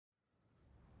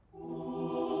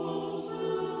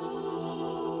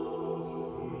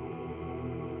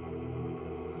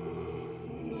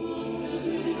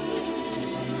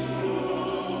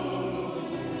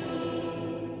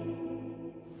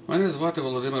Мене звати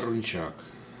Володимир Рунчак.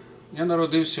 Я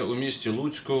народився у місті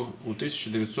Луцьку у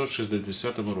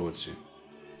 1960 році.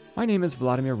 My name is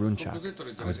Vladimir Runchak. Композитор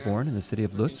і I was диригент, born in the city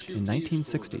of Lutsk закінчив in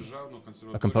Київську 1960. державну A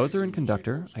консерваторію composer and імені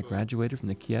conductor, I Чайковського. graduated from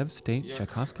the Kiev State Як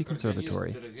Tchaikovsky акордеоніст,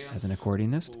 Conservatory диригент as an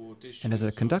accordionist у and as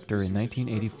a conductor in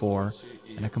 1984 1984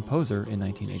 і and a як composer композитор in у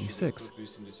 1986.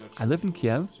 1984 I live in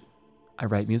Kiev. році. I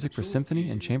write music for Вчу symphony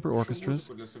and і chamber пишу orchestras,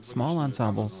 музику для small симфонічного і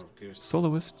камерного ensembles, оркестру,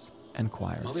 soloists, and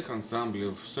choirs. малих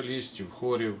ансамблів, солістів,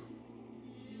 хорів.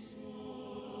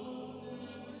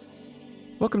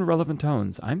 Welcome to Relevant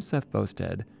Tones. I'm Seth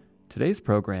Bosted. Today's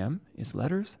program is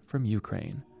Letters from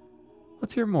Ukraine.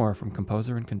 Let's hear more from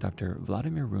composer and conductor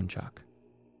Vladimir Runchak.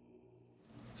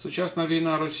 Сучасна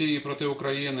війна Росії проти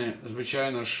України,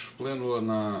 звичайно ж, вплинула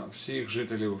на всіх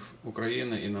жителів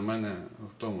України і на мене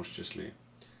в тому ж числі.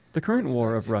 The current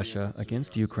war of Russia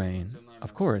against Ukraine,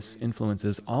 of course,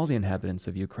 influences all the inhabitants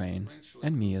of Ukraine,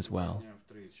 and me as well.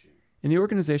 In the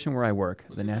organization where I work,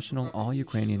 the National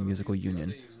All-Ukrainian Musical Union,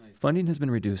 funding has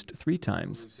been reduced 3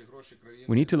 times.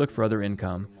 We need to look for other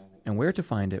income, and where to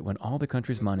find it when all the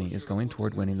country's money is going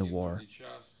toward winning the war.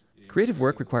 Creative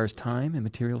work requires time and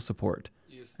material support,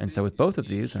 and so with both of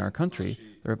these in our country,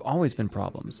 there have always been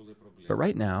problems. But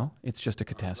right now, it's just a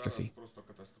catastrophe.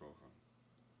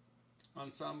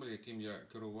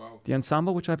 The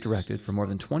ensemble which I've directed for more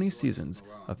than 20 seasons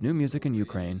of new music in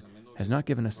Ukraine has not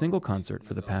given a single concert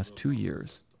for the past 2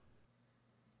 years.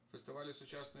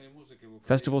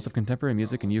 Festivals of contemporary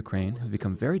music in Ukraine have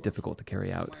become very difficult to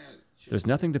carry out.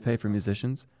 There's nothing to pay for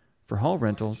musicians, for hall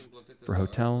rentals, for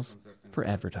hotels, for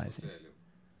advertising.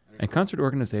 And concert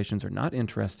organizations are not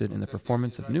interested in the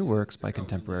performance of new works by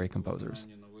contemporary composers.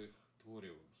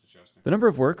 The number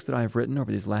of works that I have written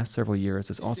over these last several years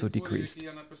has also decreased.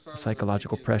 The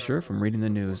psychological pressure from reading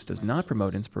the news does not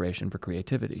promote inspiration for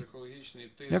creativity.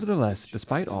 Nevertheless,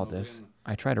 despite all this,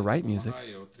 I try to write music,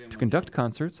 to conduct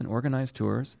concerts and organize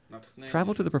tours,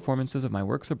 travel to the performances of my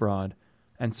works abroad,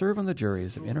 and serve on the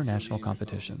juries of international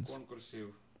competitions.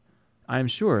 I am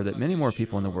sure that many more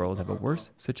people in the world have a worse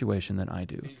situation than I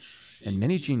do, and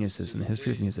many geniuses in the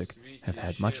history of music have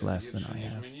had much less than I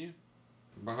have.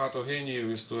 Багато геніїв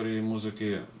в історії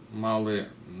музики мали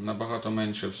набагато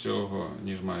менше всього,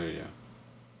 ніж маю я.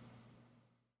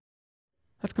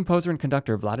 That's composer and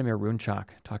conductor Vladimir Runchak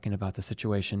talking about the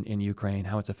situation in Ukraine,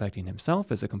 how it's affecting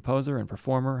himself as a composer and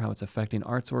performer, how it's affecting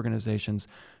arts organizations,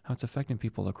 how it's affecting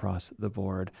people across the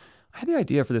board. I had the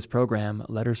idea for this program,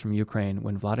 Letters from Ukraine,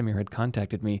 when Vladimir had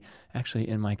contacted me, actually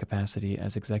in my capacity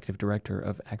as executive director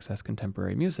of Access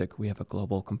Contemporary Music. We have a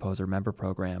global composer member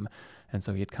program, and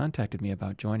so he had contacted me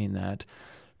about joining that.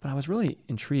 But I was really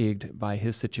intrigued by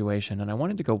his situation, and I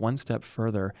wanted to go one step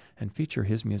further and feature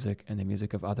his music and the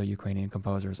music of other Ukrainian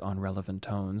composers on Relevant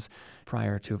Tones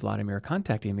prior to Vladimir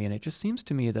contacting me. And it just seems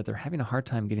to me that they're having a hard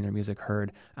time getting their music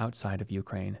heard outside of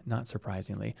Ukraine, not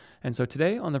surprisingly. And so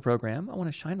today on the program, I want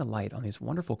to shine a light on these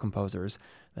wonderful composers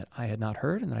that I had not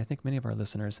heard and that I think many of our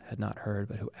listeners had not heard,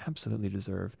 but who absolutely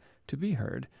deserve to be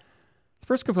heard. The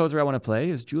first composer I want to play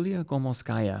is Julia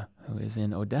Gomolskaya, who is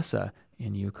in Odessa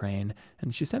in Ukraine.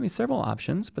 And she sent me several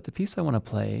options, but the piece I want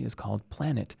to play is called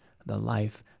Planet, the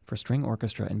Life, for string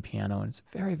orchestra and piano. And it's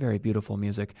very, very beautiful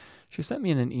music. She sent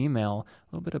me in an email a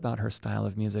little bit about her style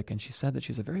of music, and she said that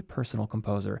she's a very personal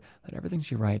composer, that everything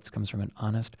she writes comes from an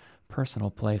honest, personal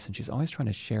place, and she's always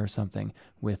trying to share something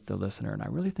with the listener. And I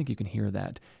really think you can hear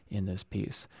that in this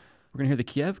piece. We're going to hear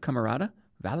the Kiev Camerata,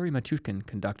 Valery Matyushkin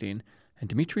conducting, and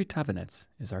Dmitry Tavanets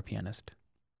is our pianist.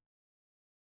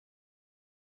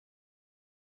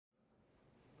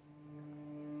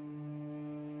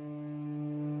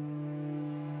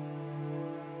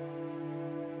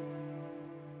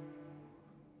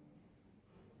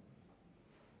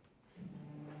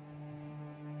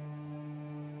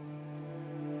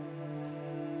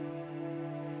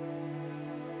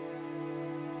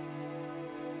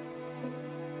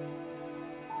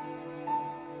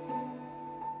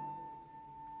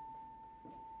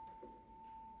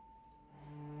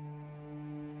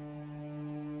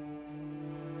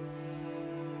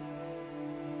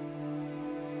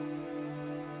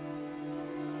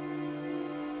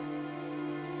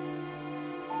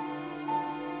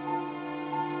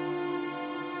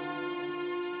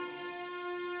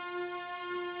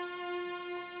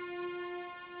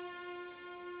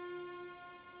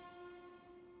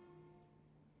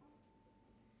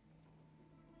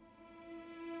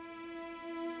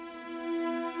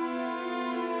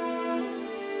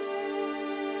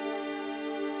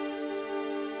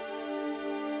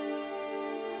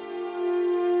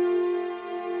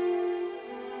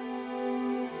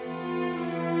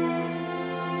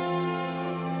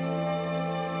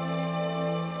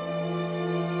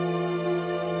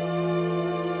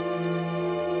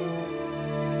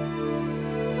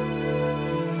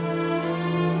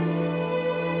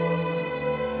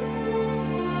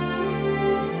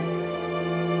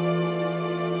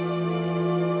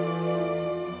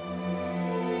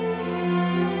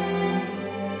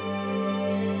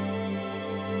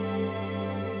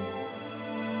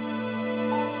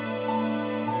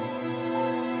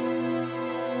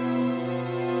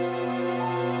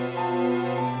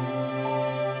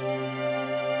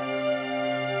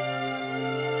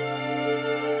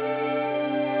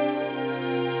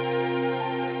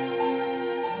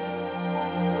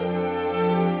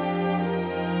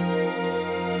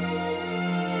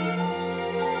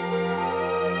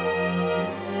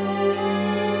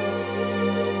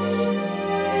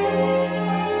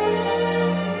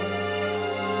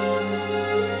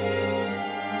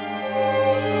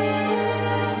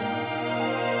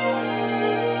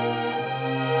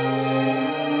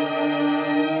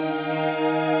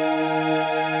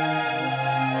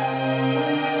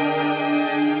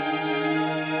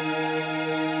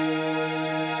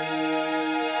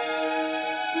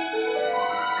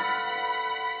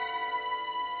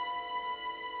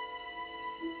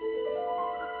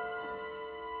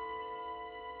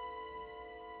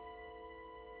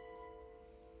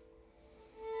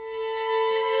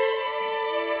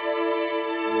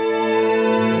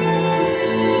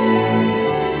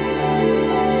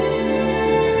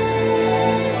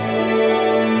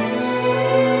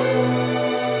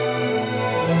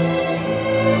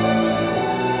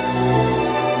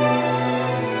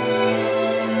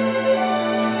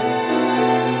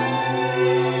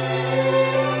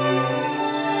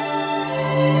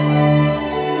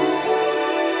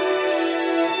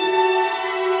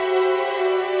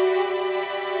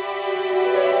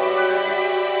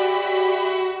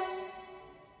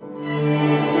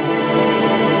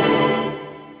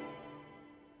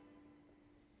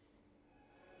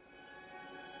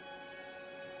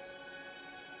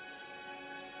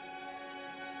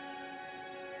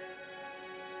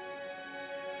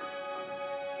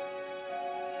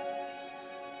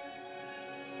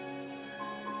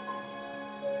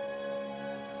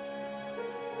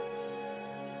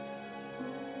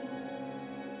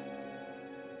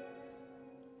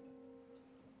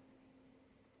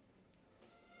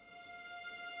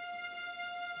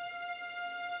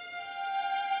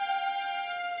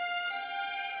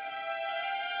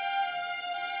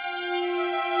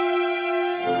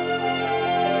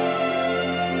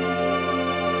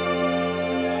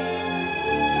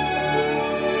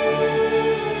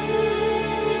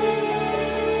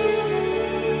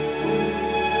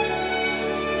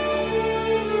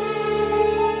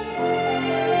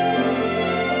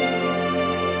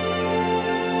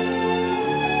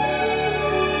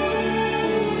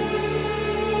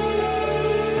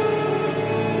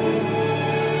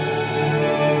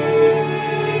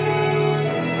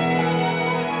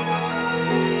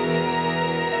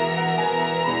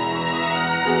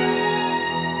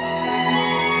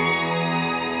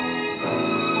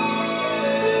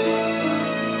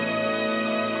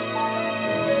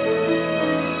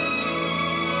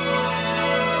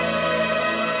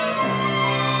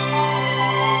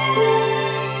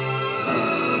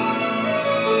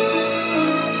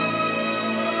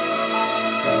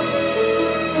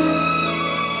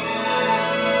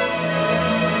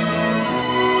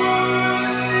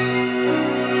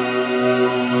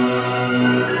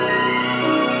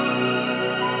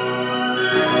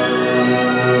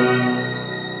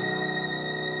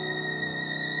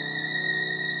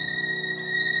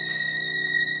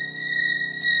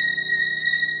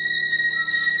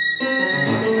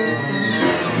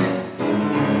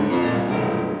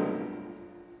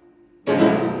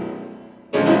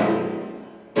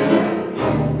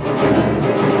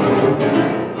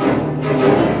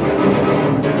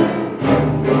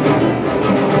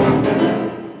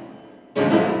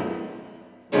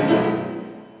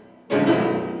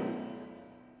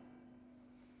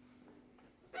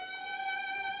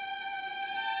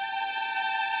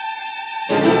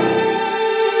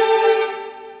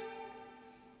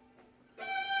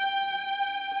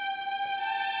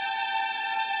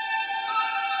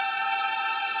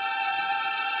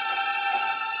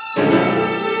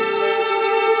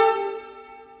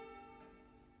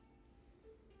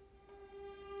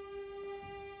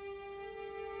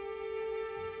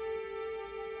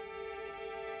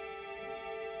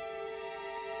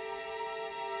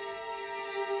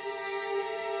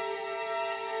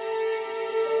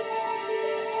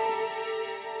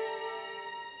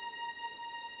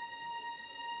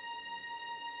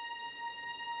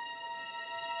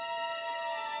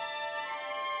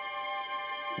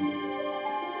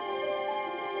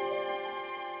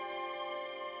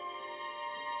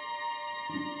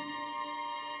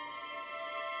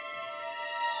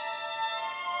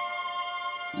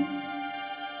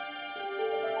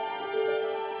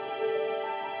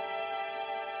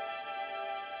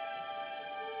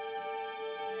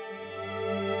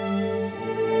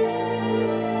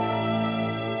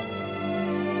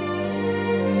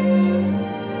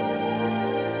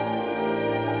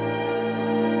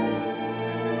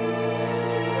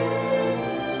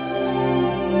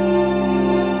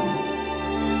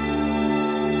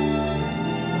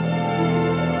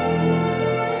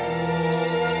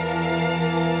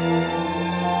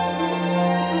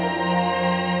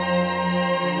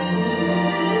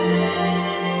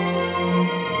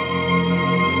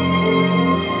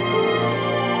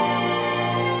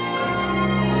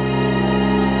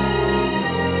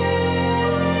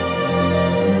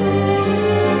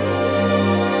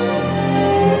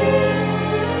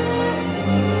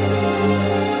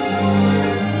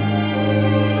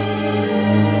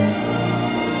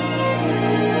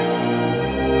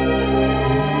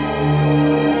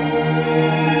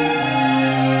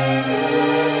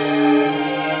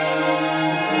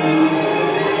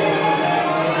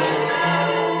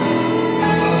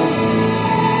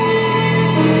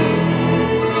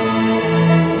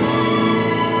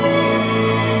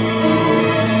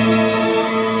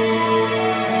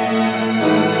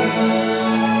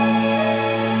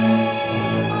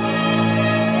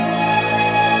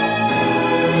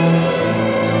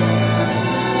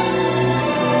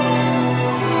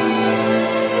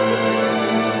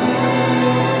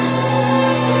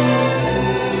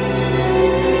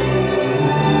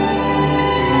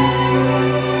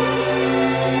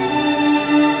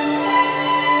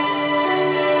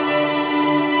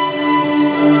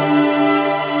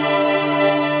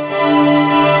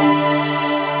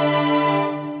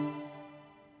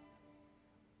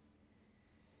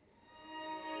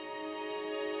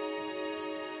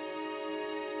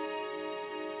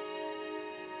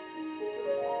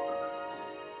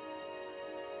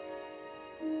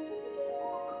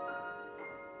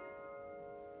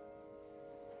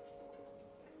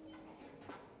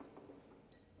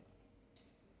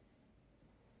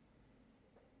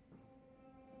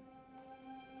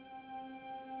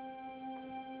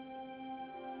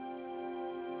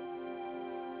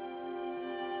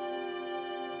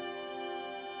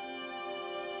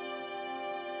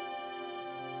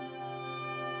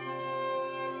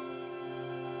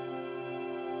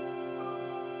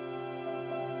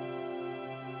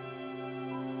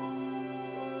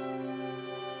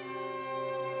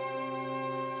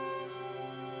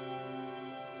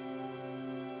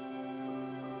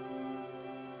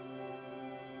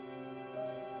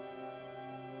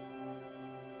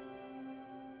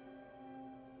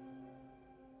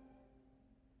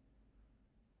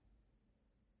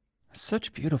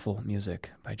 Such beautiful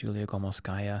music by Julia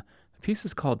Gomolskaya. The piece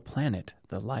is called Planet,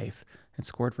 the Life. It's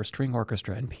scored for string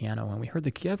orchestra and piano, and we heard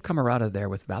the Kiev Camerata there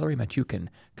with Valery Matyukin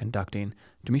conducting.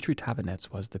 Dmitry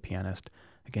Tavanets was the pianist.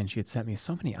 Again, she had sent me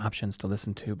so many options to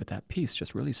listen to, but that piece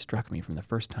just really struck me from the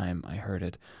first time I heard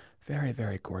it. Very,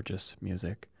 very gorgeous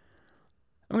music.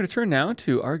 I'm going to turn now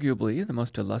to arguably the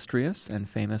most illustrious and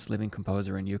famous living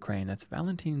composer in Ukraine. That's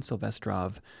Valentin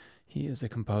Silvestrov. He is a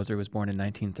composer who was born in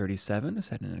 1937, has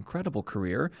had an incredible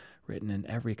career, written in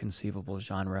every conceivable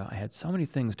genre. I had so many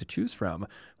things to choose from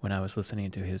when I was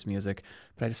listening to his music,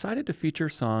 but I decided to feature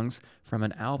songs from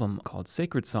an album called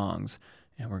Sacred Songs,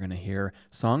 and we're going to hear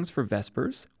Songs for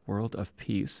Vespers, World of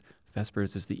Peace.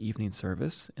 Vespers is the evening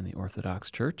service in the Orthodox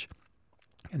Church.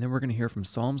 And then we're going to hear from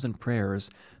Psalms and Prayers,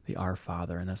 the Our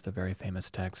Father, and that's the very famous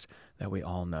text that we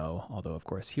all know, although, of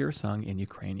course, here sung in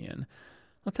Ukrainian.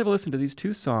 Let's have a listen to these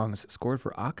two songs scored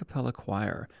for a cappella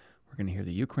choir. We're going to hear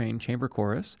the Ukraine Chamber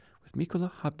Chorus with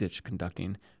Mykola Habdich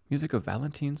conducting, music of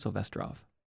Valentin Silvestrov.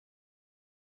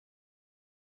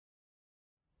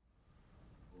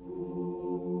 Thank you.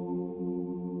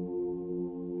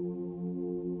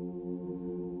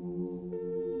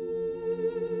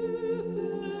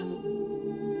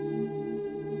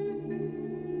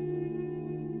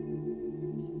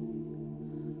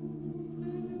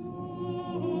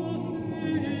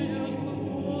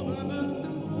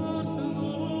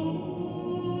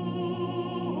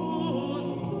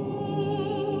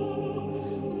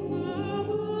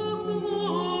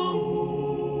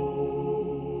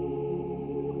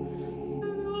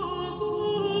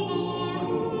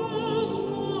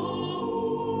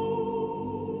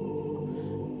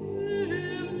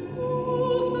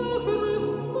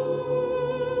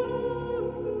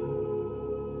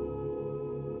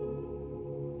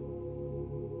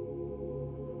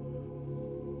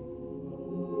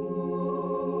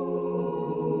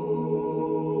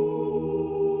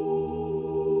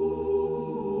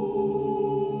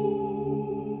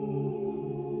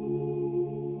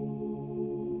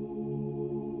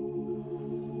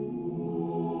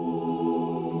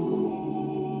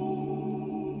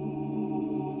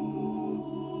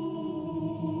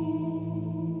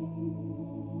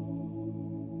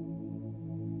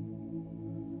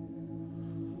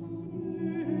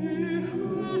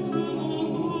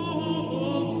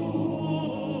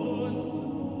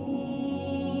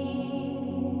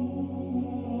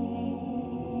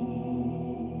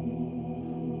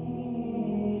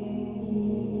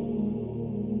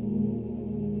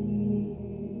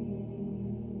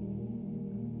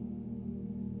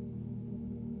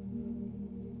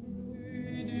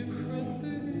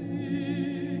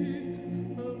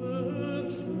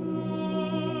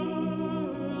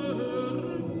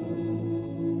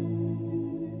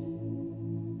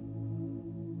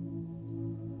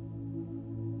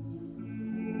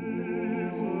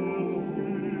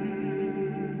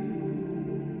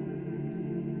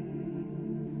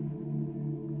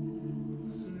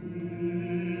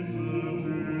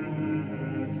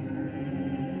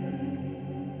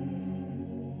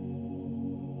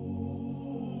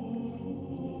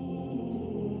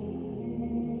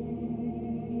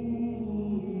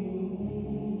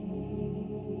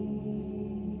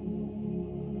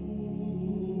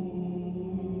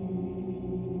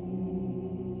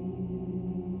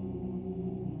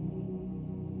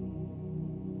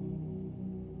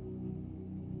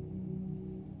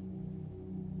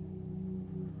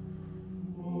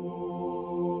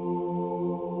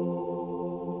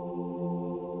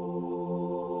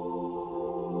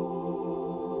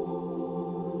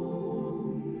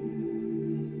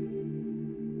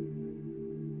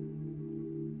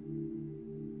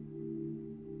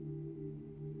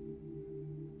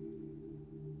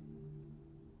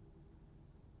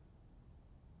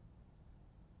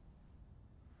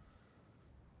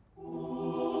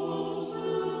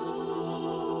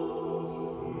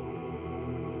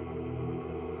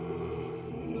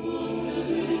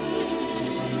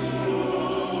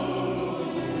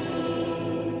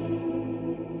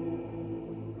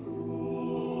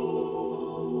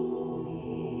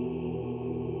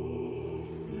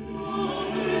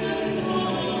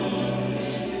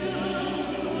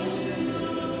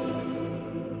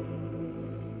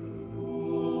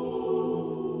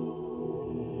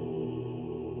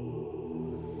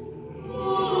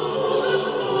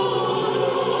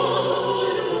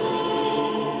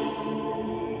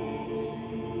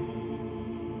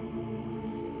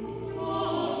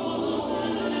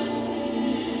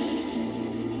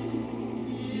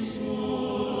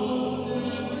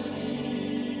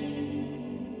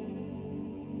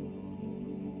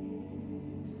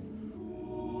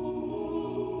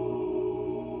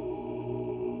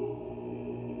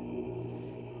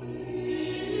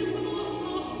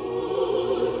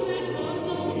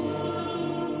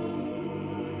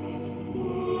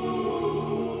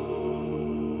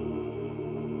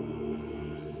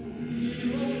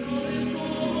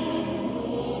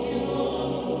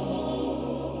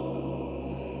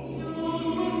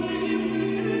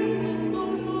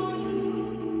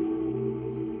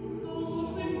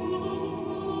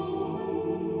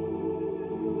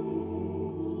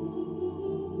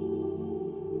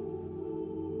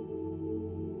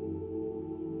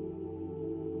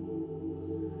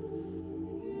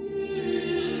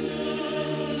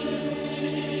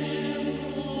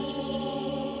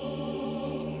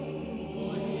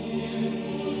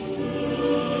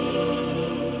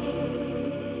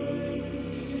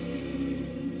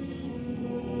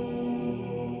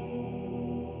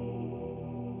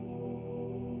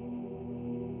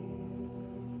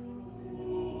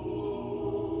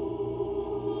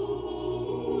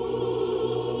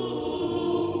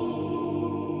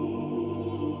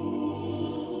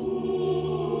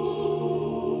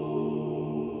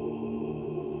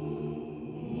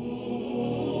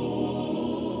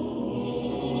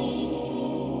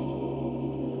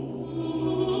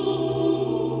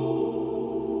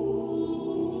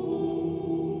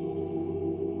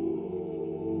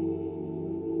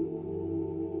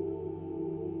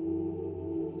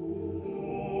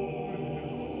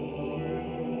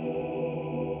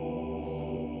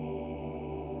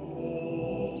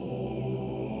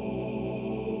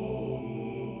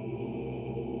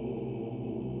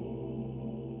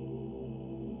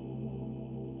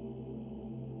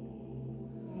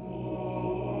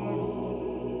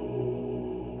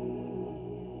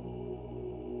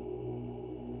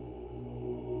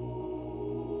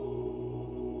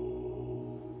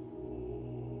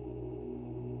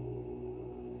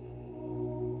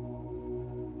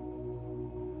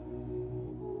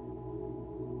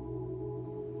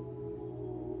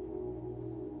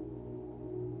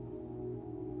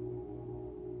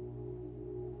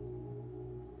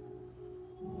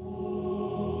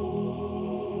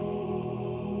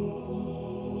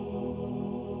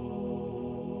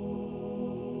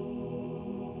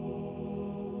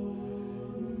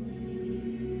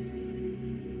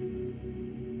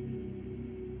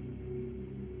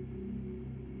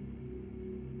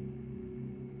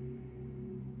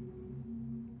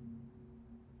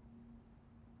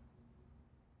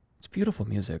 It's beautiful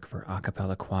music for a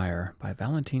cappella choir by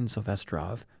Valentin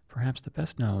Silvestrov, perhaps the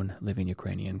best-known living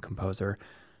Ukrainian composer.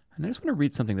 And I just want to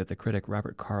read something that the critic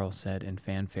Robert Karl said in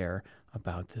Fanfare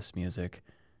about this music.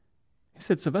 He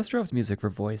said, Silvestrov's music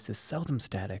for voice is seldom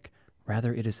static.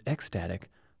 Rather, it is ecstatic,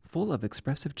 full of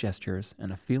expressive gestures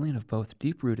and a feeling of both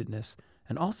deep-rootedness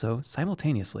and also,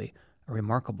 simultaneously, a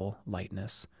remarkable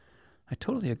lightness. I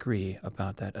totally agree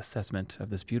about that assessment of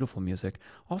this beautiful music.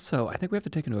 Also, I think we have to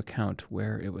take into account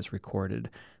where it was recorded,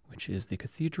 which is the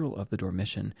Cathedral of the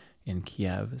Dormition in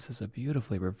Kiev. This is a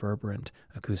beautifully reverberant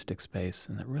acoustic space,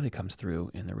 and that really comes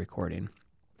through in the recording.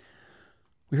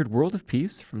 We heard World of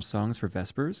Peace from Songs for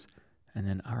Vespers, and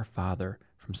then Our Father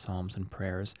from Psalms and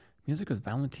Prayers. Music with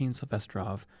Valentin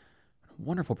Silvestrov. A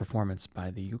wonderful performance by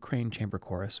the Ukraine Chamber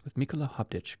Chorus with Mikola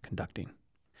Hopditch conducting.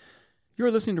 You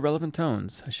are listening to Relevant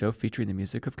Tones, a show featuring the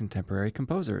music of contemporary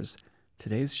composers.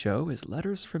 Today's show is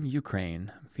Letters from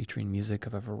Ukraine, featuring music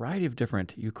of a variety of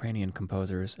different Ukrainian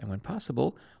composers, and when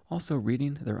possible, also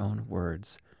reading their own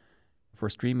words. For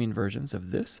streaming versions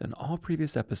of this and all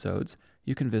previous episodes,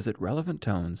 you can visit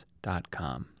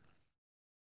relevanttones.com.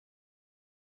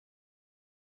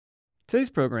 Today's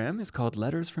program is called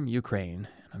Letters from Ukraine,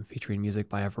 and I'm featuring music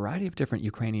by a variety of different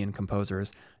Ukrainian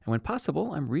composers, and when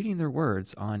possible, I'm reading their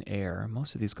words on air.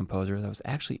 Most of these composers I was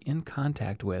actually in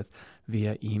contact with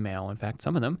via email. In fact,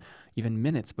 some of them, even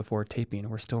minutes before taping,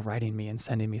 were still writing me and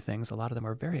sending me things. A lot of them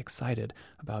are very excited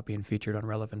about being featured on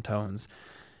Relevant Tones.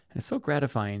 And it's so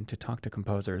gratifying to talk to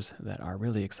composers that are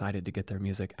really excited to get their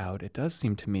music out. It does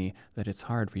seem to me that it's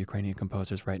hard for Ukrainian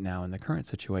composers right now in the current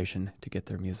situation to get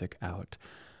their music out.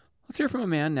 Let's hear from a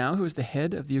man now who is the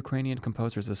head of the Ukrainian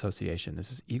Composers Association. This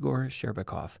is Igor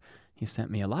Sherbakov. He sent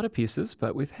me a lot of pieces,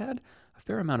 but we've had a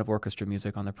fair amount of orchestra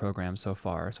music on the program so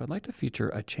far, so I'd like to feature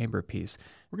a chamber piece.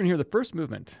 We're going to hear the first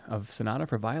movement of Sonata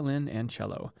for Violin and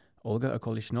Cello. Olga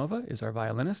Akolishnova is our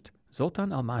violinist,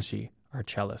 Zoltan Almashi, our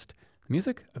cellist. The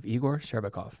music of Igor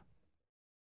Sherbakov.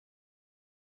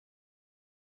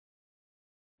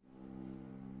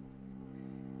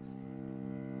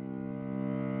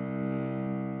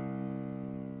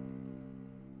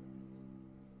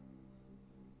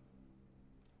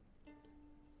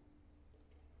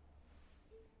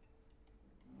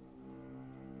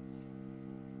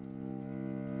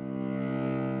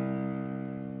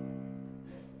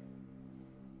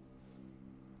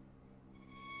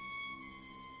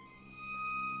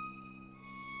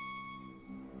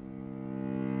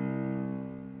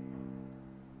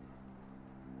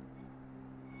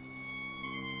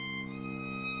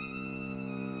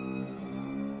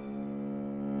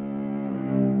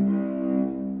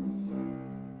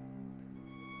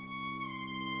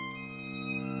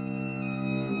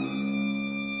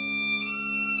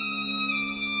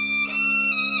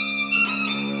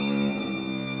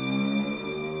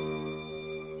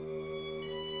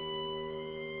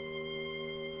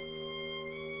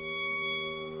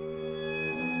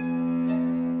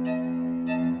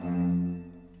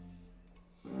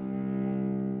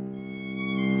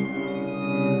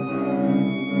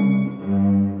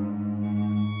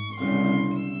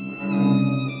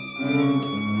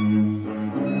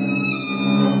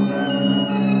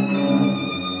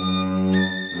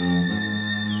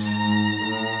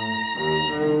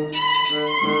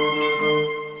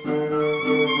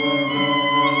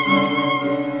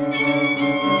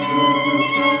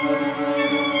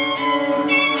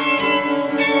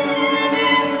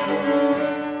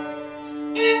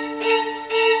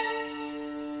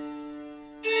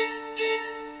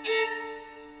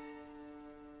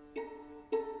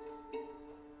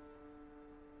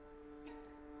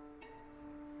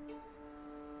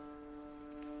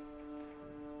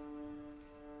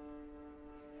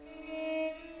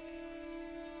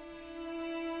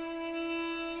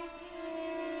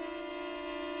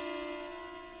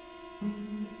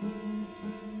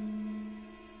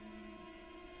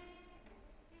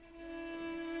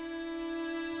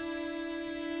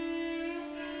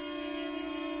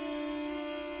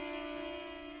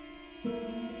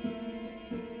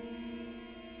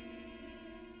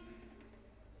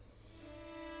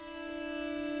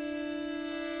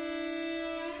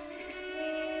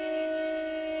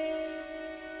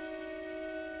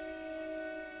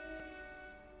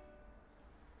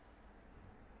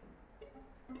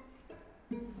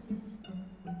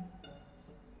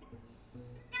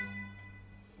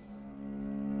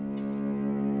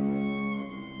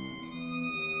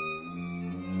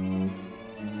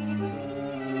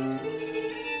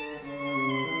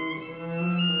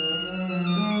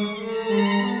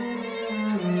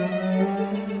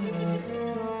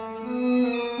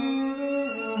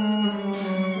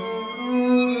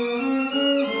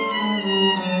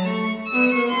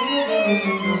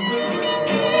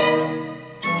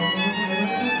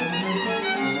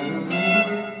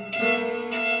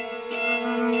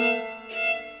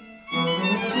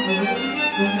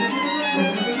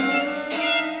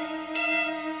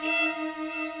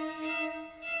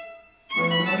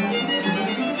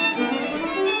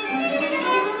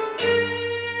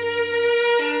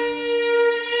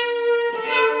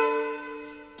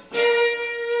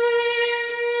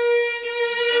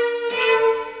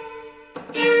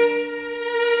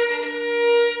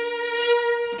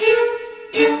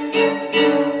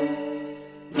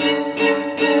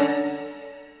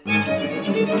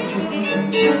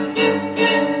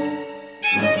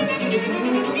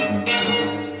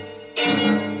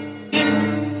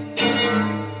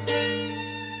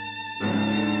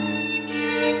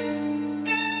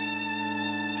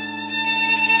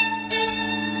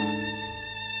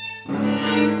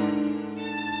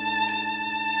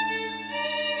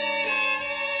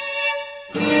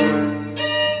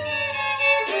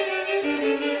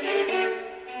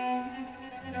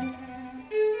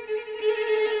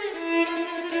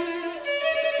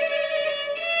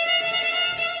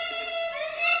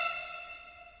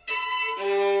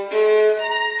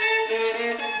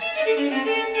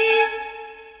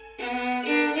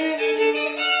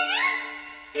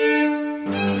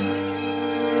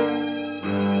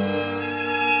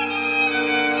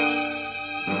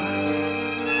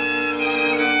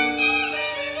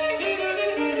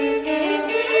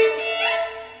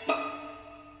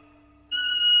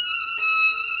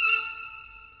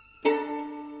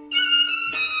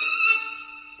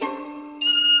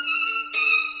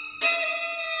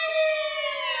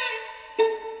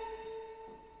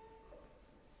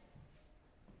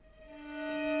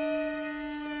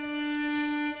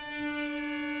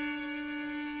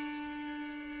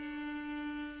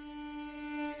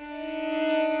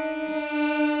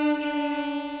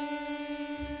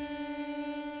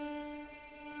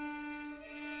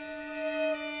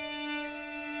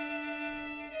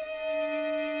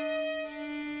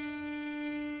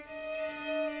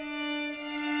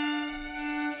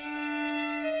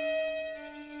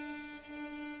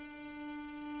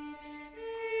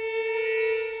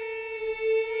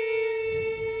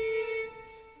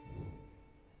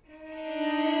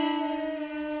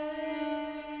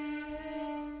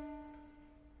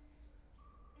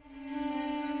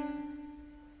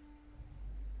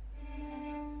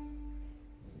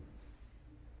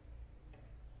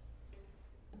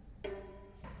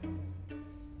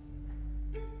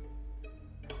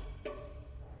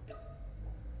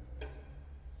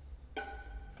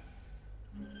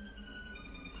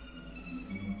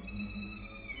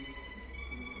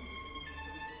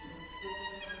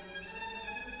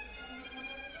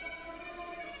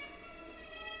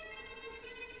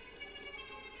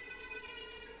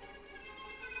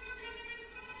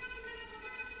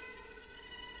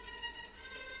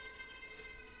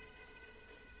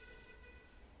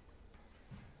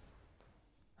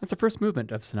 That's the first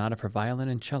movement of Sonata for Violin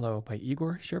and Cello by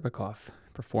Igor Sherbakov,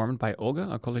 performed by Olga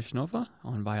Akolishnova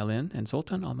on violin and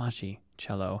Zoltan Almashi,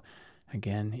 cello.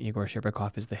 Again, Igor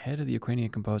Sherbakov is the head of the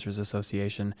Ukrainian Composers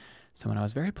Association, someone I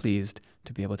was very pleased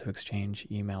to be able to exchange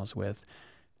emails with.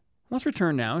 Let's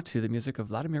return now to the music of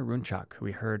Vladimir Runchak, who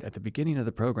we heard at the beginning of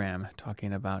the program,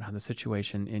 talking about how the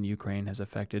situation in Ukraine has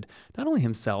affected not only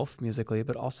himself musically,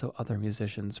 but also other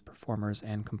musicians, performers,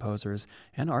 and composers,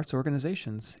 and arts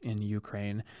organizations in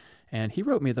Ukraine. And he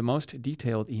wrote me the most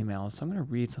detailed email, so I'm going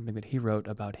to read something that he wrote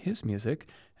about his music,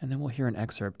 and then we'll hear an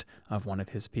excerpt of one of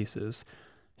his pieces.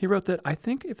 He wrote that, "I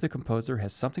think if the composer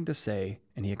has something to say,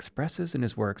 and he expresses in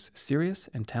his works serious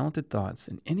and talented thoughts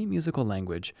in any musical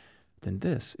language, then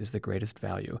this is the greatest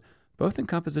value, both in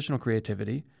compositional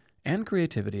creativity and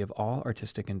creativity of all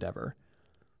artistic endeavor.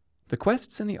 The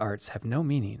quests in the arts have no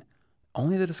meaning.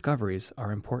 Only the discoveries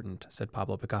are important," said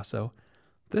Pablo Picasso.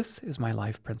 This is my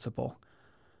life principle.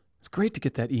 It's great to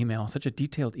get that email, such a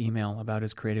detailed email about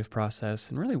his creative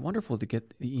process, and really wonderful to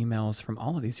get the emails from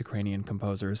all of these Ukrainian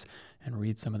composers and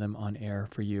read some of them on air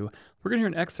for you. We're going to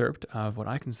hear an excerpt of what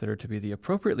I consider to be the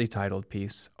appropriately titled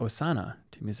piece, Osana,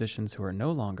 to musicians who are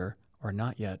no longer or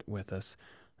not yet with us.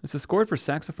 This is scored for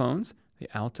saxophones, the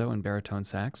alto and baritone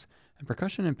sax, and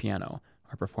percussion and piano.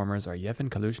 Our performers are Yevhen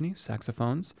Kaluzhny,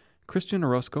 saxophones, Christian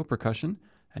Orozco, percussion,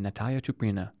 and Natalia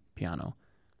Chuprina, piano.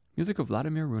 Music of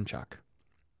Vladimir Runchak.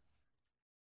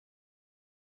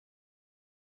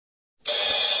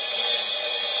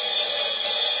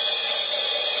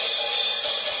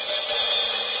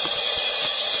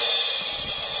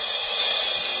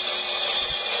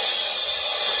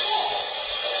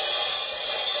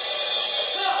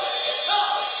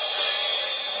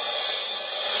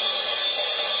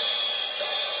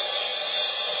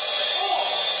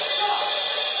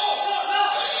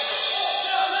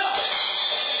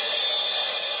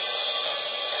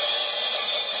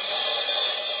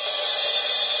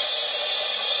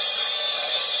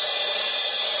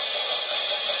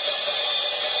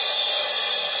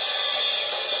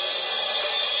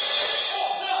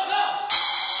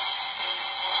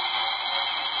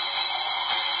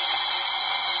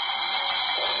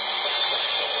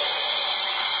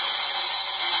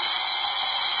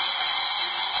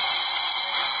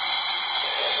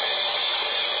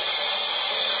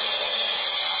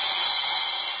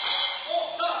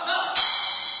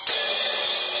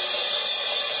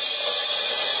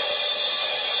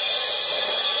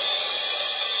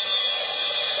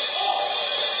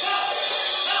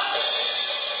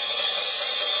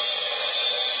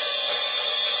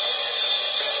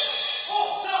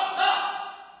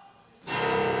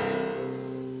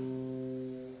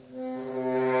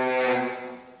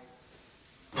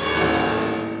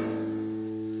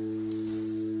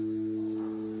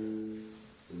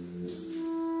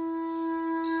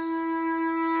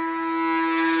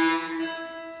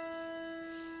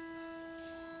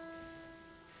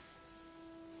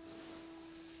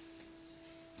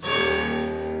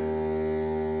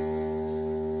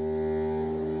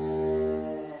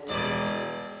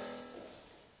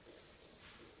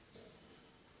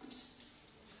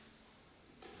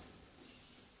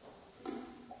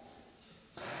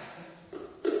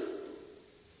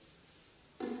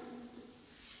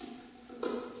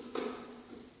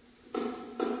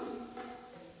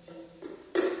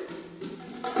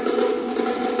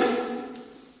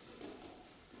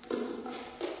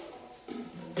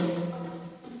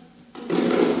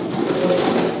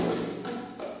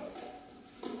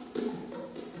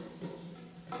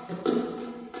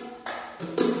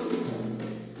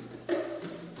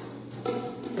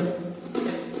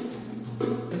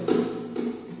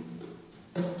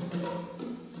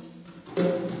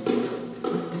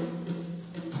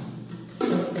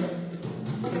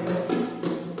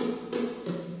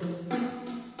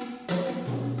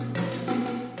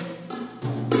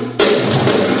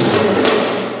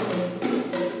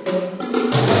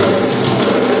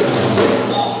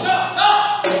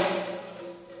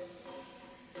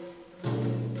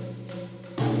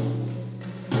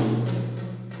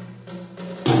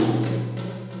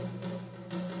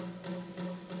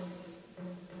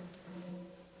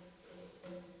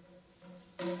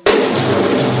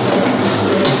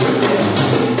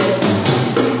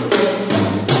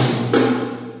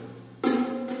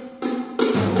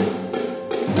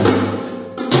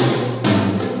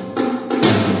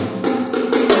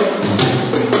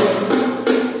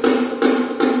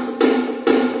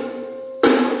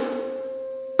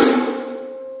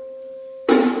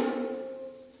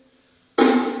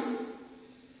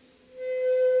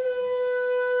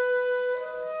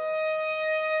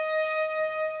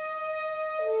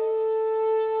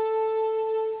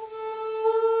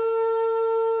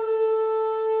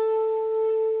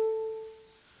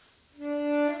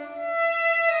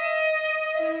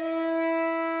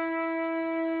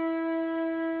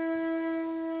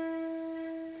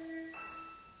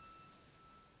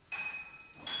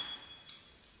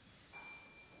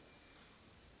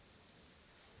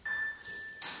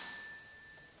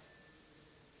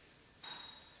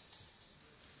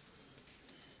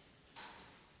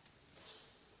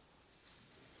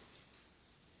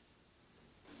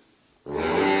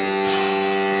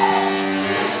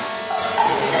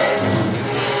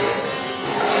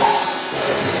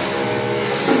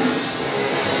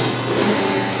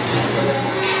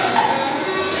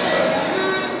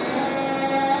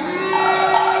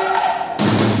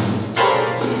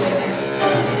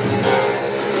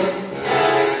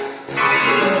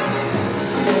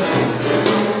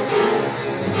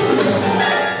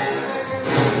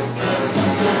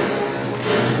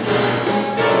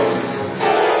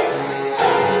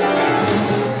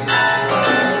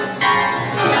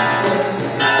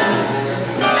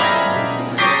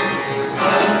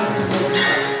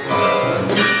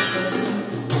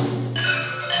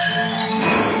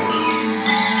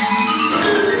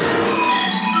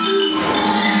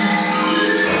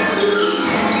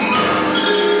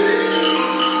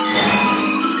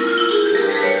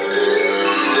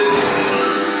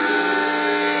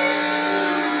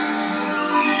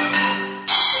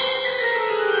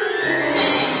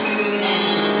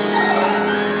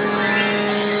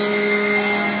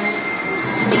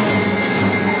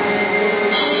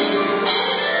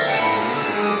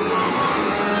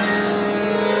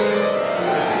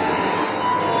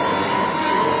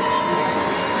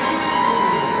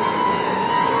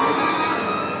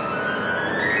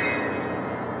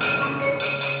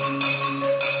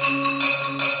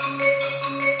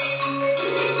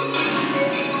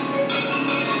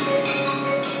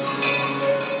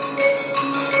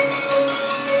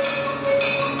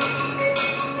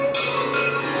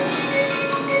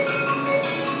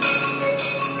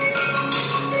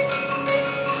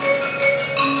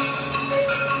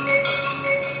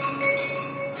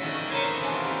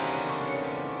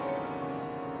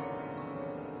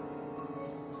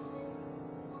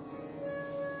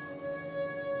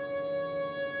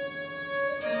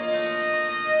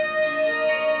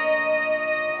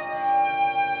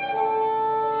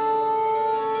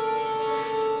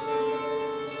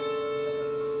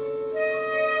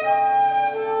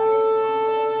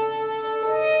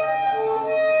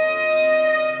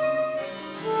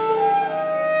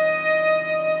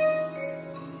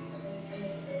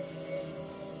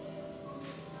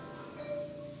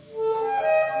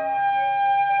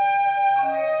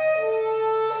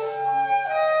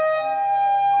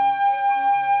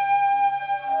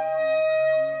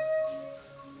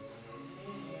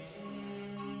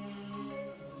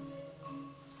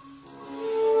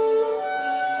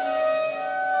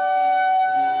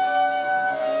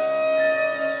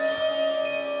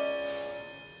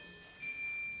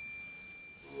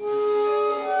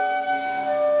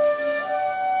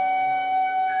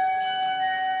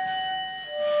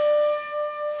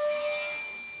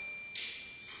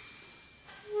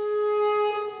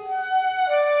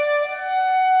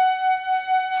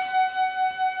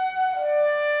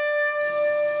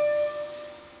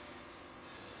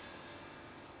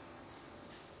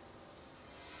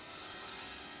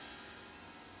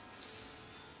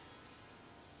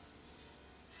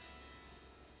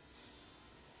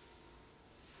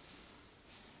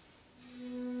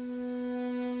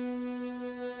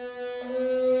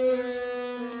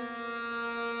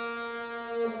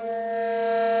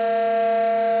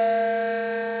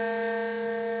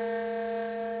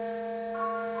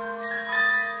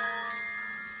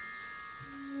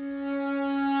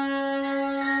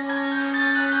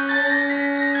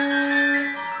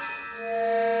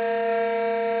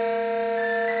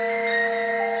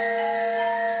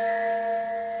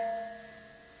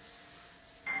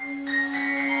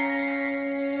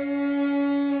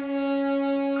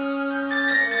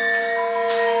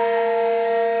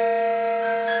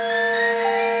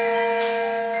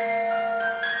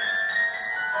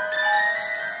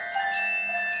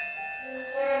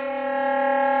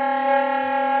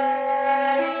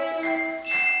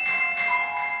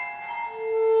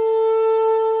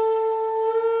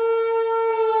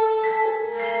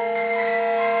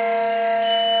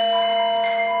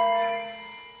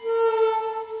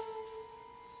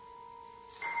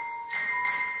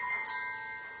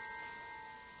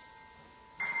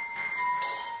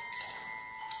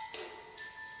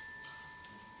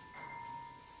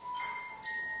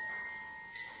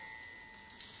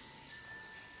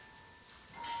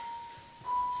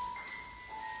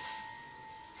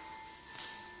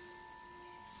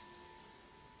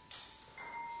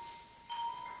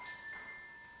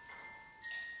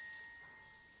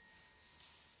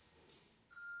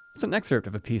 It's an excerpt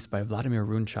of a piece by Vladimir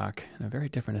Runchak in a very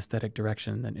different aesthetic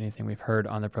direction than anything we've heard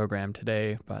on the program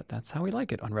today, but that's how we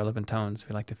like it on Relevant Tones.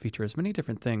 We like to feature as many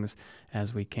different things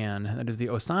as we can. That is the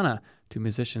Osana to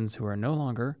musicians who are no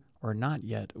longer or not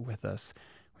yet with us.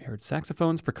 We heard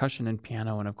saxophones, percussion, and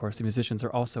piano, and of course the musicians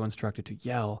are also instructed to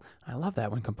yell. I love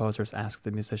that when composers ask the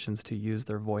musicians to use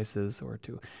their voices or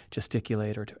to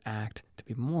gesticulate or to act, to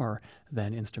be more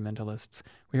than instrumentalists.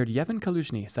 We heard Yevhen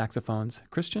Kaluzhny, saxophones,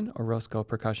 Christian Orozco,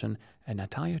 percussion, and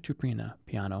Natalia Chuprina,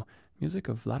 piano, music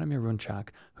of Vladimir Runchak,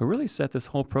 who really set this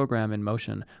whole program in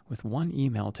motion with one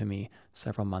email to me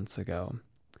several months ago.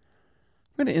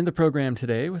 I'm going to end the program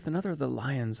today with another of the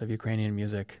lions of Ukrainian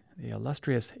music, the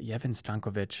illustrious Yevhen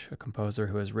Stankovich, a composer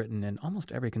who has written in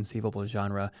almost every conceivable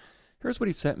genre. Here's what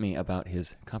he sent me about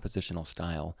his compositional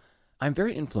style. I'm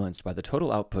very influenced by the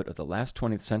total output of the last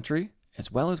 20th century,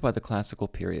 as well as by the classical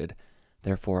period.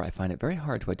 Therefore, I find it very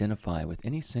hard to identify with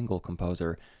any single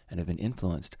composer and have been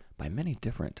influenced by many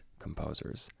different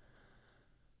composers.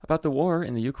 About the war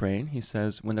in the Ukraine, he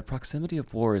says, when the proximity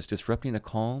of war is disrupting a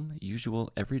calm,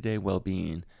 usual, everyday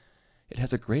well-being, it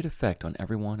has a great effect on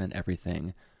everyone and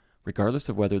everything, regardless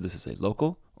of whether this is a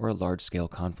local or a large-scale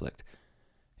conflict.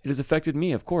 It has affected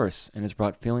me, of course, and has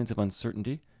brought feelings of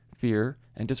uncertainty, fear,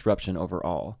 and disruption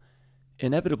overall.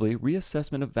 Inevitably,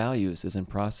 reassessment of values is in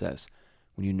process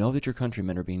when you know that your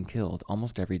countrymen are being killed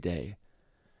almost every day.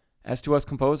 As to us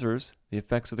composers, the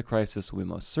effects of the crisis will be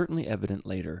most certainly evident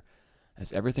later,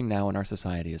 as everything now in our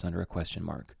society is under a question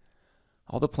mark.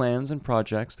 All the plans and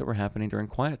projects that were happening during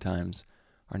quiet times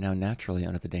are now naturally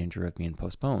under the danger of being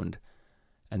postponed,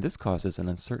 and this causes an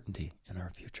uncertainty in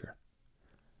our future.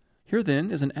 Here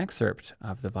then is an excerpt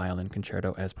of the violin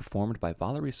concerto as performed by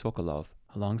Valery Sokolov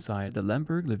alongside the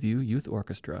Lemberg Lviv Youth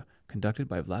Orchestra, conducted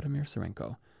by Vladimir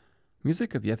Serenko.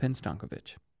 Music of Yevhen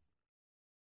Stankovich.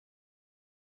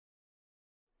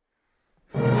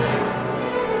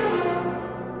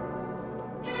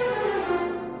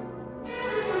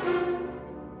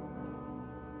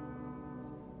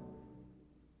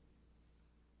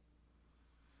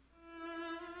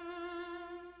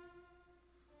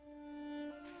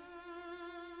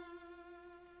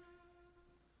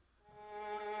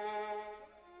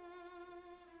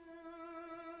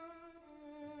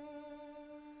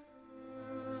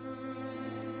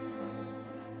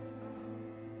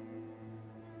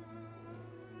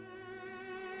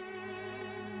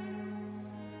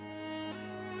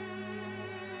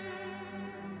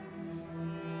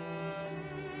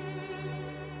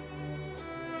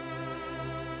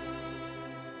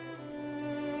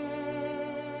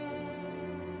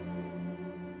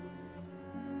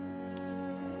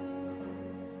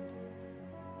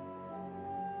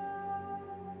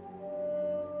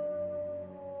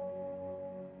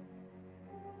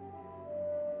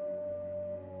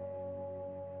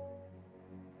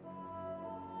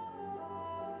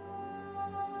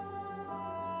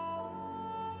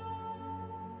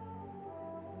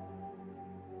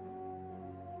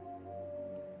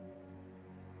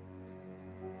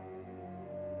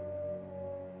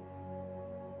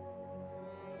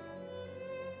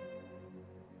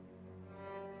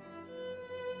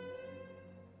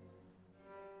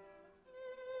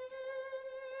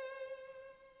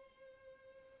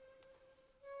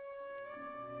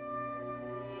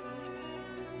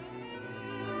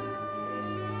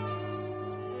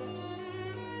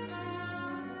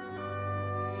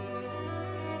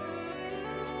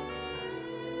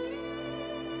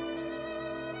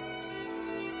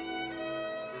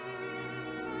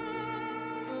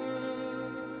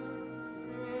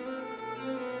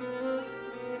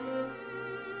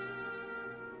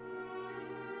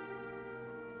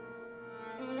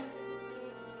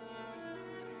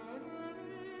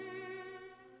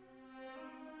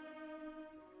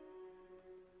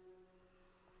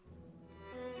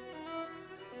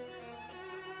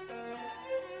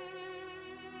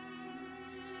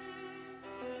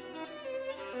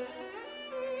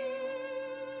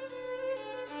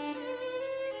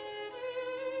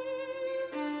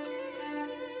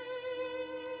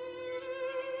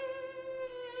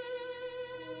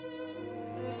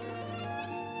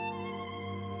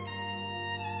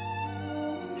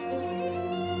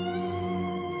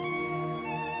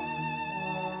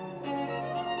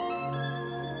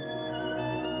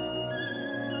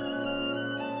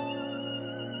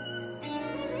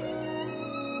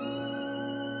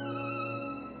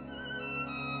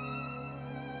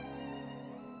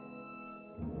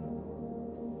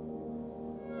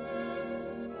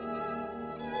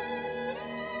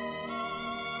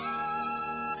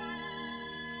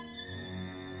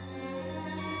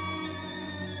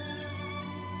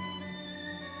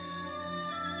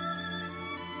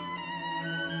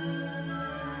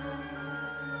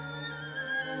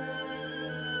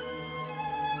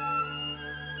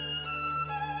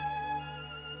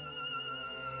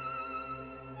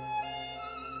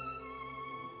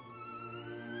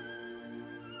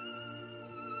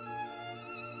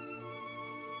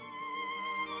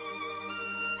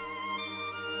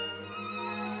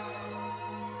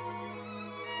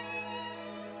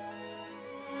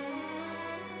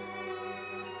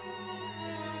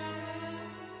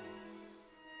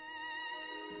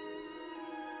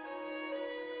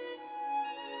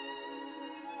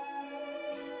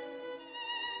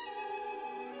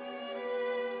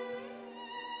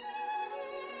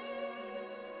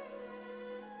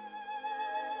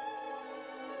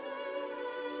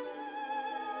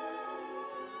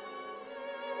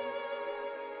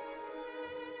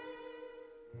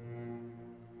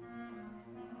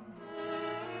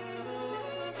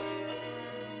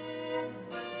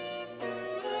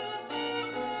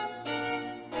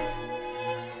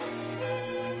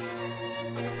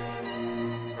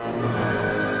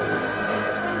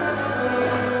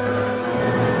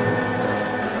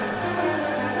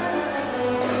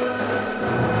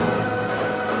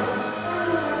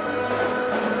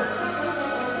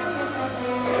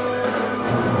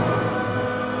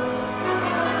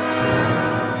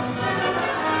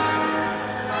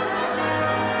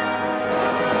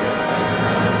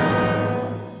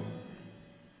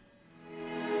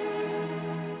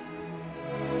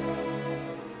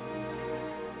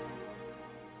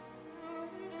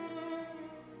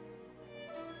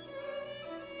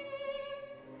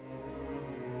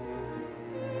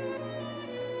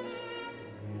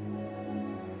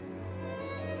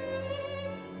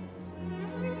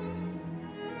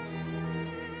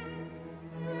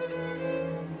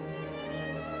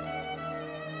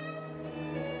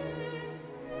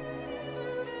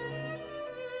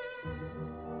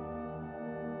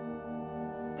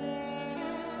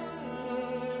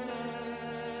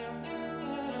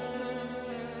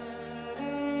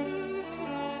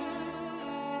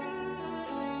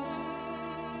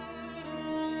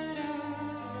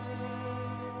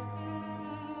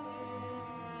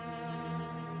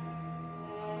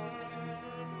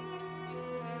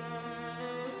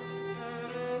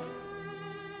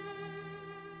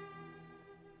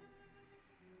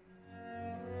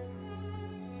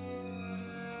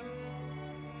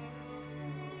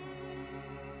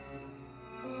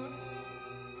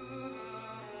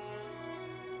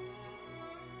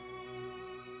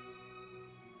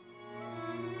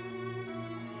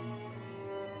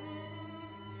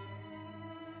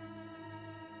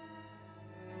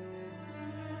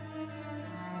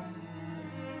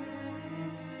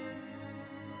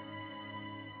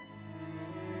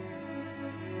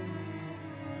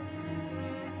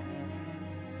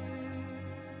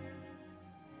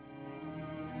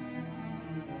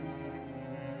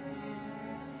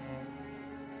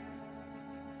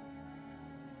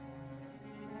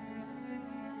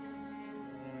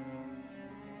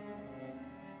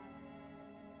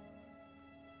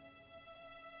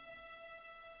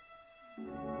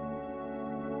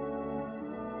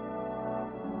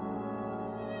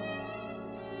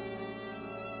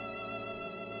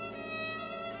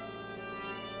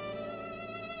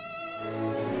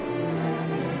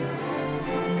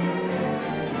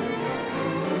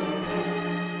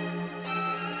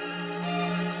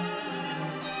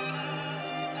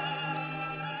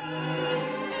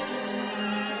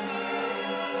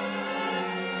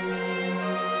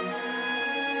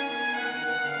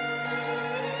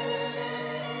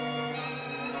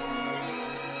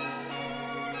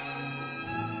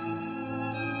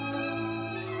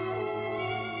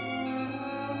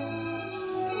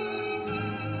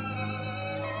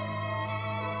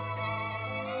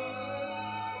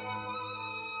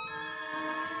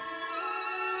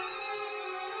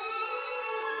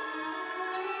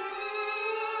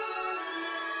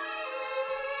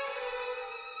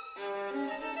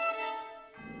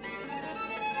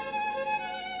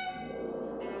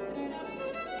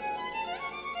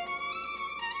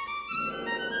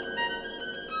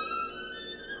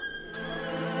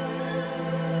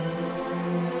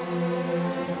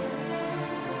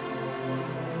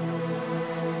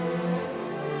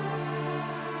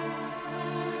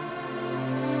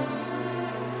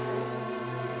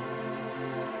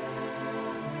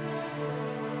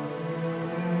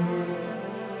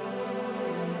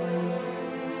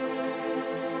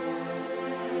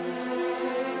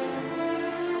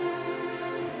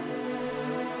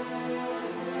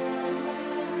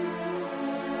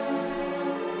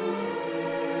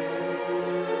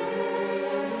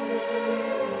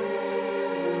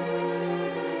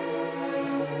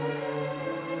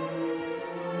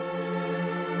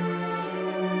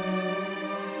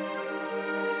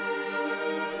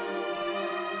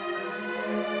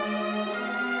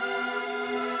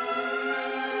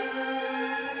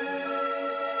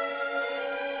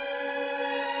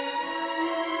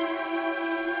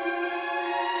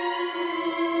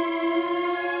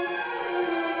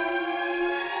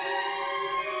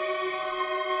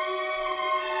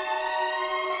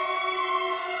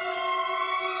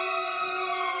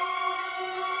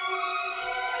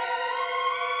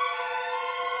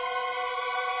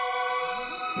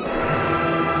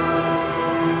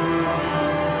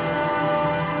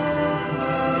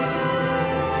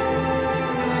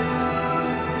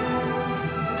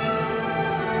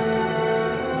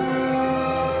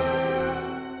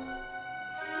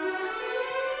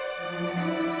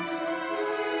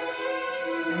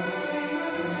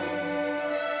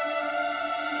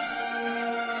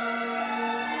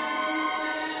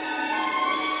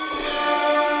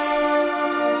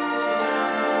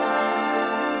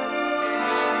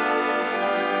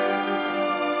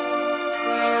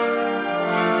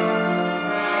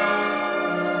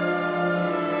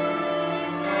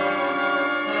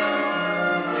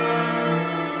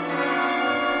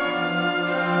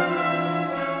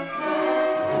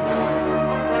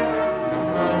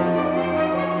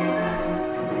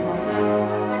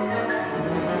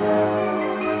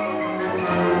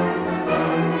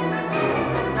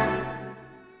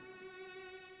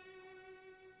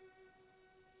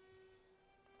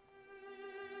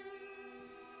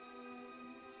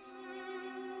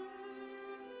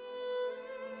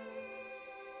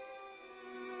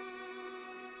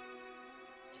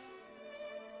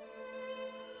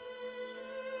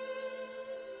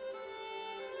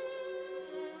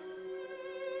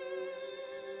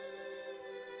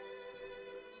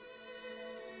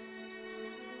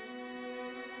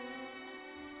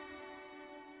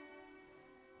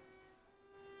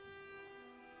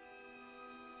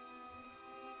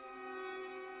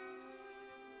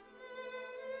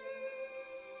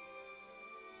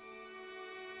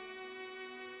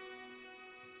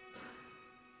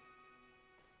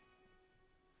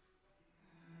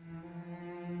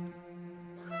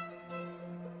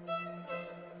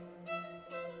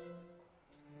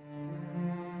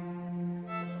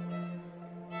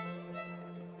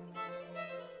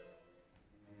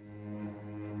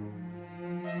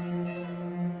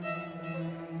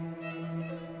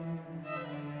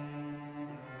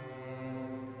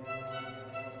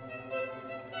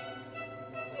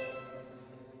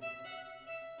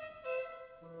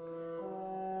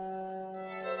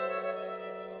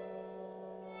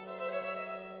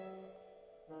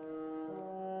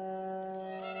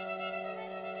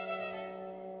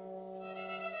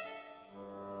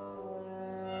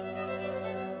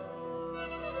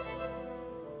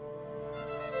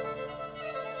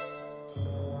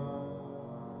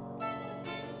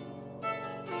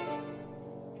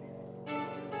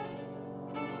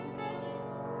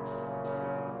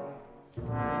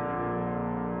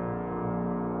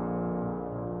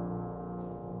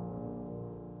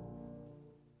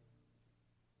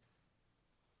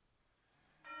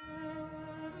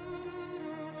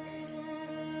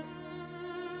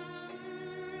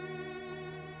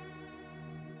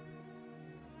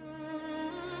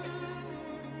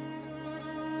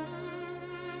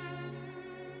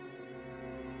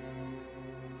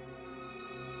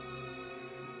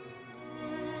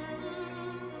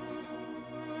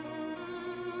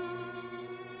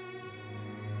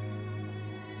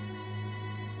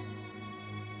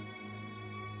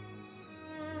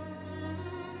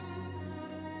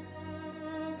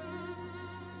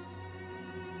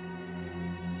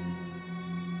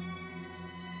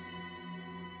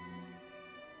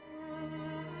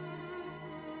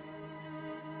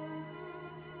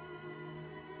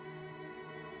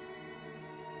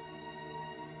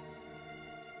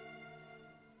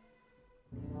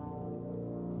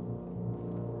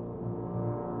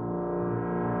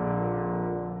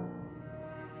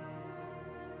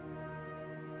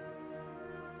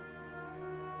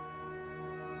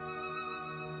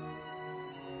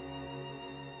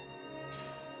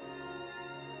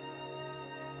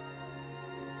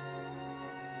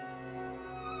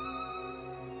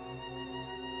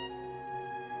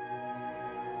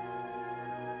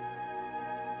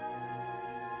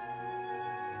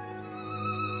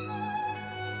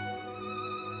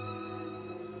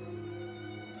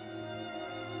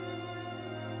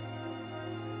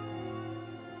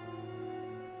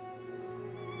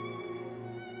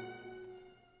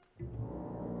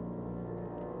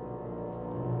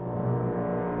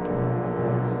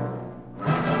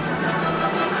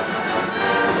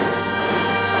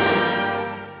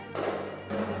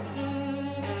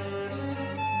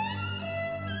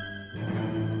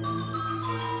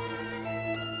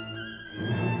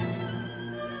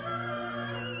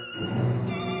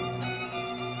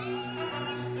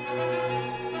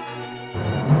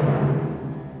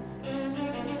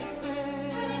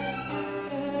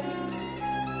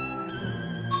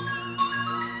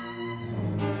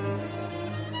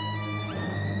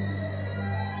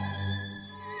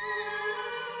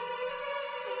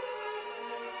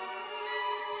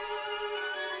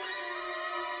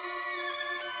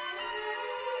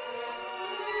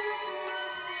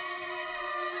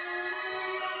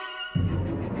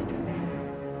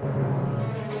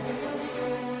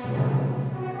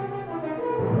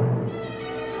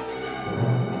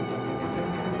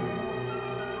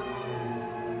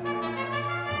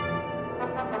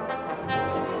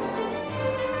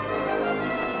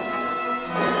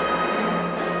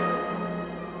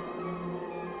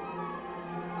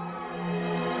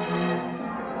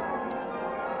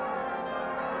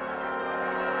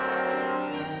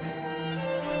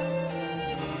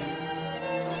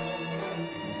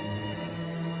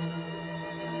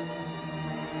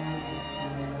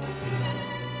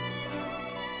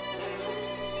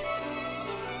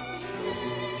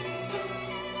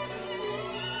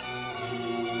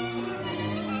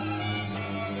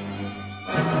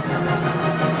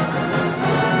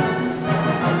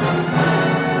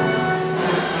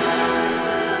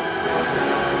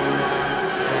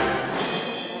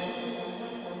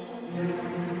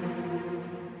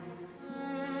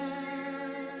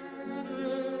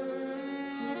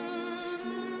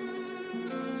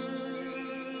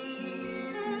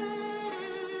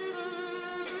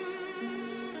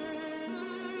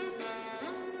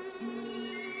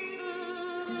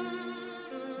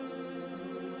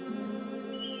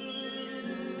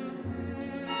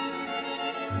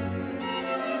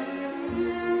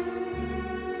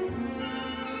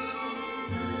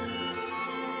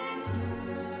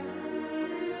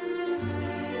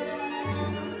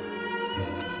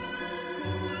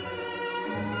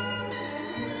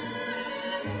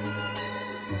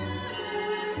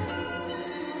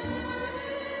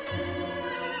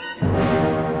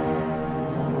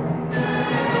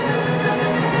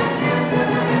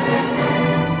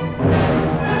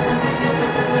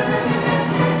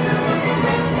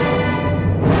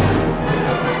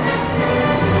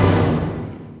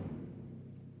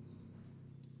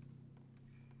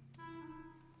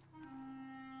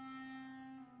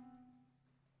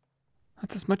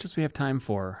 That's as much as we have time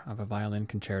for of a violin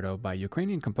concerto by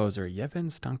Ukrainian composer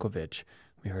Yevhen Stankovich.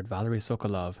 We heard Valery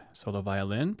Sokolov, solo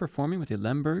violin, performing with the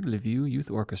Lemberg Lviv Youth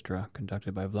Orchestra,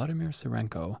 conducted by Vladimir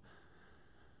Sirenko.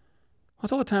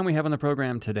 That's all the time we have on the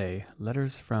program today.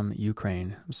 Letters from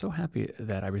Ukraine. I'm so happy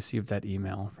that I received that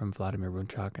email from Vladimir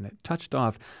Runchak, and it touched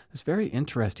off this very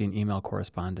interesting email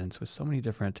correspondence with so many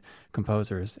different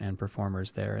composers and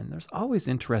performers there. And there's always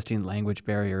interesting language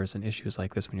barriers and issues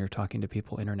like this when you're talking to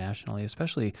people internationally,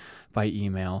 especially by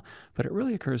email. But it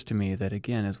really occurs to me that,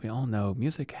 again, as we all know,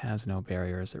 music has no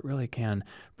barriers. It really can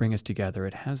bring us together.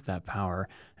 It has that power.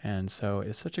 And so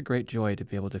it's such a great joy to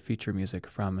be able to feature music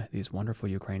from these wonderful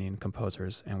Ukrainian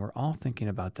composers. And we're all thinking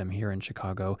about them here in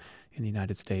Chicago, in the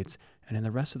United States, and in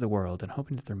the rest of the world, and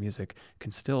hoping that their music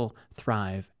can still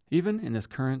thrive, even in this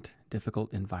current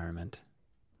difficult environment.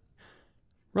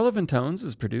 Relevant Tones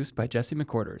is produced by Jesse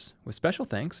McQuarters, with special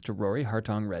thanks to Rory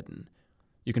Hartong-Redden.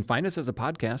 You can find us as a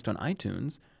podcast on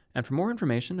iTunes, and for more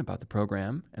information about the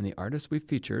program and the artists we've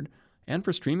featured, and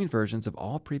for streaming versions of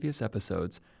all previous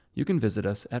episodes, you can visit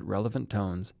us at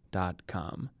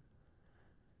relevanttones.com.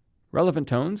 Relevant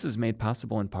Tones is made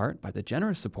possible in part by the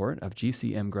generous support of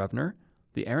GCM Grosvenor,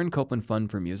 the Aaron Copland Fund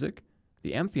for Music,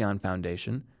 the Amphion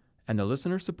Foundation, and the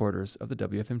listener supporters of the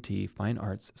WFMT Fine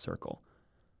Arts Circle.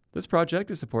 This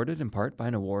project is supported in part by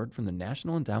an award from the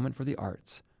National Endowment for the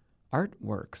Arts. Art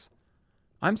Works.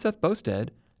 I'm Seth Bosted,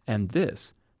 and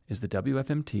this is the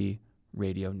WFMT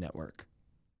Radio Network.